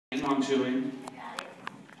keep on chewing?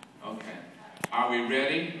 Okay. Are we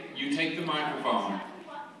ready? You take the microphone.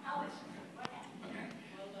 Okay.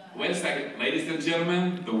 Wait a second. Ladies and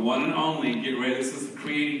gentlemen, the one and only, get ready. This is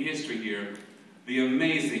creating history here. The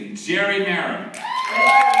amazing Jerry Maren.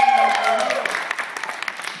 Well,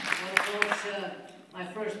 folks, my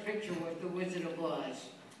first picture was The Wizard of Oz.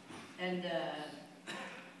 And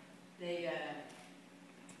the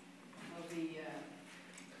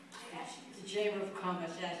Chamber of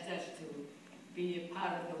Commerce asked us to be a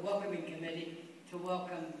part of the welcoming committee to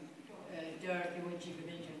welcome Dorothy when she came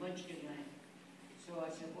into Munchkinland. So I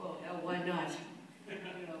said, well, hell, why not?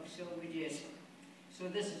 You know, so we did. So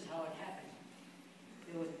this is how it happened.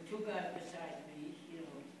 There were two guys beside me, you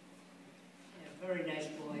know, very nice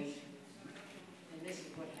boys. And this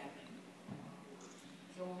is what happened.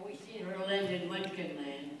 So when we seen her land in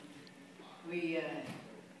Munchkinland, we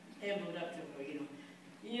ambled up to her, you know.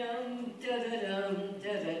 Yum, da-da-dum,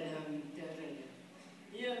 da-da-dum, da-da-dum.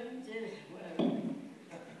 Yum, da-da-dum.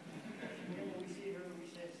 When we see her, we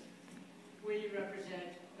says, we represent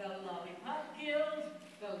the Lollipop Guild,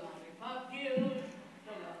 the Lollipop Guild,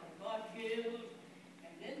 the Lollipop Guild.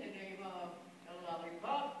 And in the name of the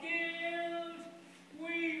Lollipop Guild,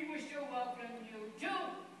 we wish to welcome you to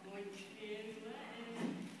Munchkins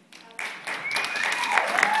Land.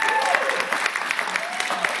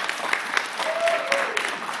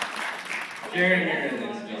 Jerry That's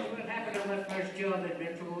what happened on my first job at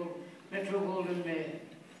Metro Golden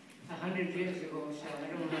 100 years ago, so I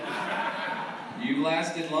don't know. You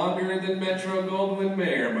lasted longer than Metro Goldwyn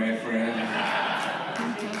Mayer, my friend.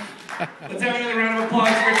 Let's have another round of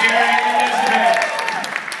applause for Jerry and Elizabeth.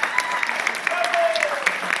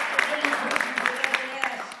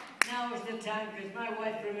 Now is the time, because my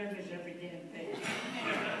wife remembers every damn thing. I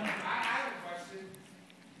have a question.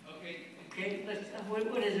 Okay. Okay,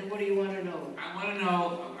 what is it? What do you want to know? I want to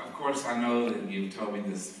know, of course, I know that you've told me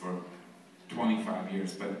this for 25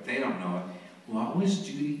 years, but they don't know it. What was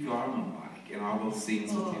Judy Garland like in all those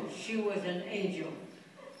scenes with you? She was an angel.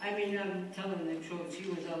 I mean, I'm telling the truth, she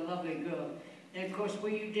was a lovely girl. And of course,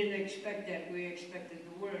 we didn't expect that. We expected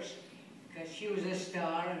the worst, because she was a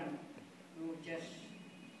star, and we were just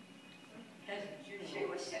peasants, you know. She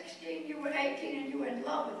was 16, you were 18, and you were in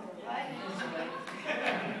love with her, right?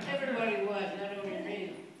 That's right. Everybody was, not only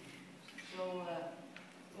me. So,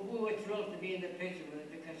 we were thrilled to be in the picture with her,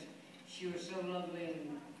 because she was so lovely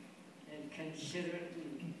and considerate,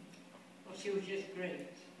 and well, she was just great.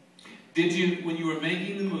 Did you, when you were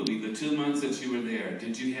making the movie, the 2 months that you were there,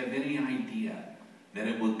 did you have any idea that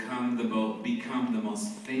it would become the most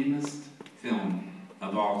famous film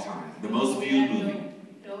of all time, the most viewed movie?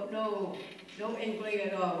 No inkling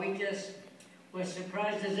at all. We just were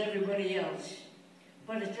surprised as everybody else.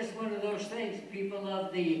 But it's just one of those things. People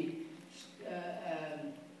love the,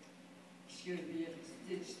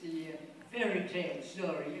 it's the fairy tale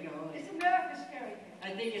story, you know. It's America's fairy tale. I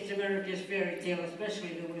think it's America's fairy tale,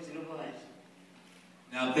 especially The Wizard of Oz.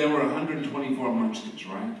 Now, there were 124 Munchkins,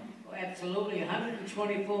 right? Oh, absolutely,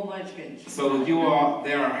 124 Munchkins. So you all,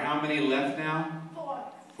 there are how many left now?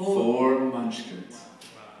 4. 4 Munchkins.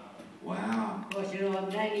 Wow. Of course, you know, I'm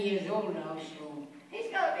 90 years old now, so... He's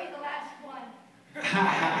going to be the last one.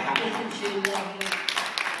 Isn't she lovely?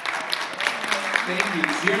 Thank you,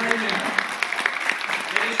 Jerry Maren.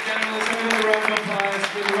 Ladies and gentlemen, let's have another round of applause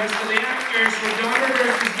for the rest of the actors for Daughter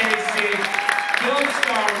vs. Casey, film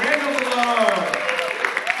star Randall Malone,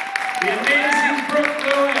 the amazing Brooke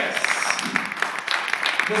Lewis,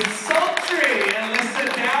 the sultry Alyssa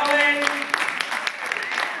Dowling,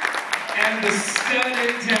 and the stud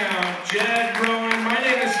in town, Jed Rowan. My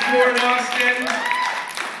name is Ford Austin.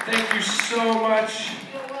 Thank you so much.